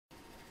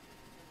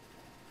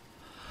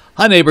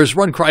Hi neighbors,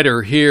 Ron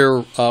Crider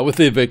here with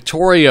the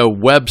Victoria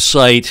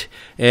website,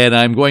 and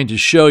I'm going to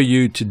show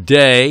you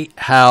today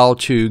how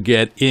to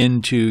get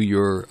into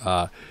your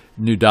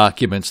new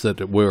documents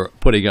that we're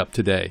putting up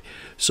today.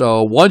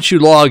 So once you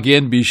log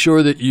in, be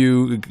sure that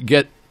you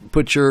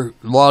put your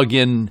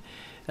login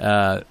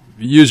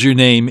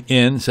username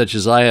in, such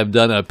as I have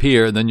done up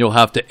here, and then you'll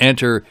have to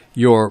enter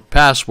your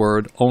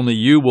password. Only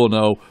you will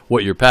know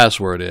what your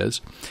password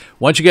is.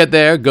 Once you get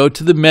there, go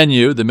to the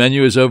menu. The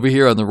menu is over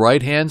here on the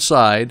right-hand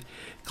side.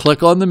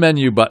 Click on the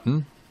menu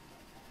button,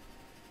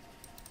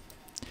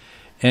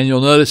 and you'll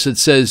notice it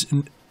says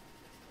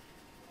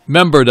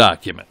Member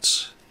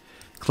Documents.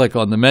 Click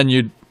on the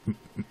menu,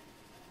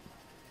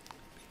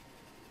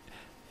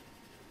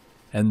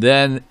 and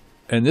then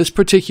in this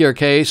particular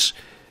case,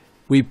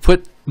 we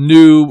put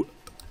new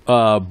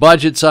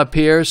budgets up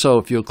here. So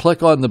if you'll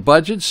click on the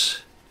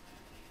budgets,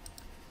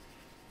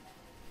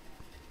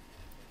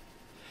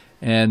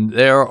 and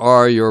there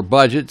are your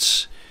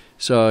budgets.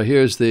 So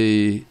here's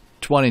the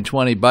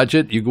 2020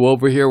 budget. You go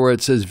over here where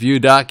it says View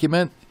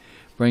Document,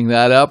 bring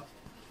that up,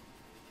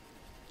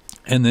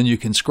 and then you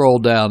can scroll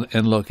down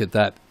and look at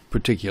that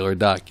particular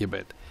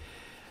document.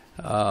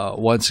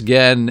 Once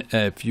again,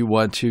 if you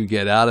want to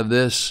get out of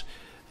this,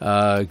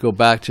 go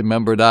back to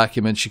Member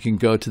Documents. You can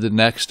go to the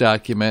next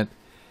document.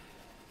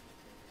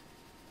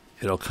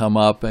 It'll come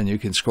up and you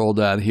can scroll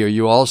down here.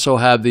 You also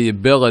have the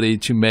ability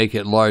to make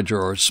it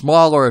larger or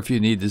smaller if you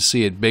need to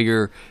see it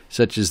bigger,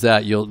 such as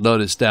that. You'll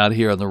notice down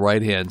here on the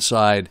right-hand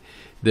side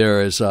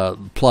there is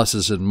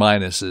pluses and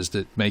minuses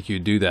that make you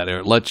do that, or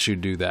it lets you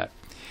do that.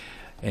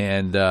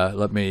 And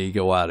let me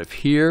go out of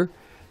here.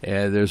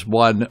 And there's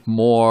one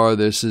more.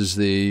 This is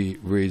the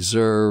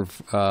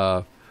reserve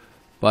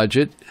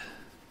budget.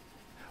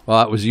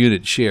 Well, it was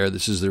unit share.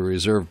 This is the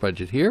reserve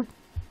budget here.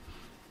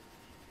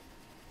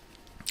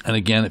 And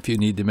again, if you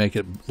need to make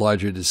it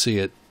larger to see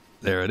it,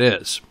 there it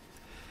is.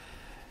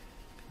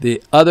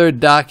 The other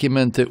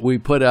document that we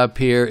put up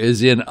here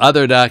is in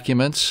Other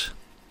Documents,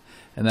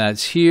 and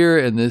that's here,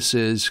 and this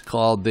is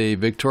called the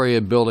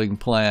Victoria Building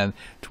Plan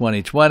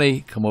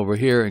 2020. Come over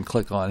here and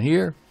click on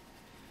here,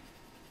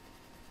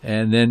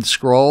 and then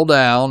scroll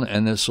down,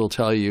 and this will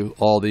tell you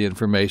all the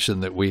information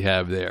that we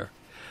have there.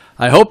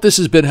 I hope this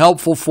has been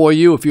helpful for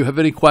you. If you have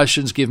any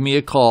questions, give me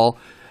a call.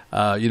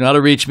 You know how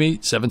to reach me,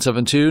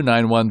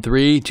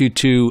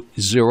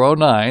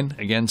 772-913-2209.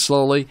 Again,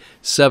 slowly,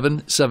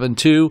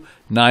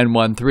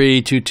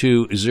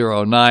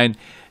 772-913-2209.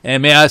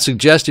 And may I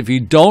suggest, if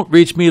you don't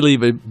reach me,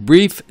 leave a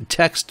brief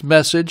text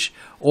message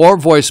or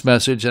voice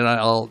message.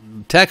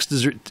 And text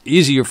is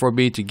easier for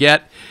me to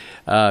get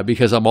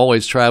because I'm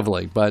always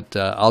traveling. But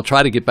I'll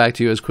try to get back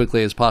to you as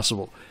quickly as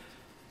possible.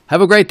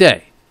 Have a great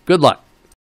day. Good luck.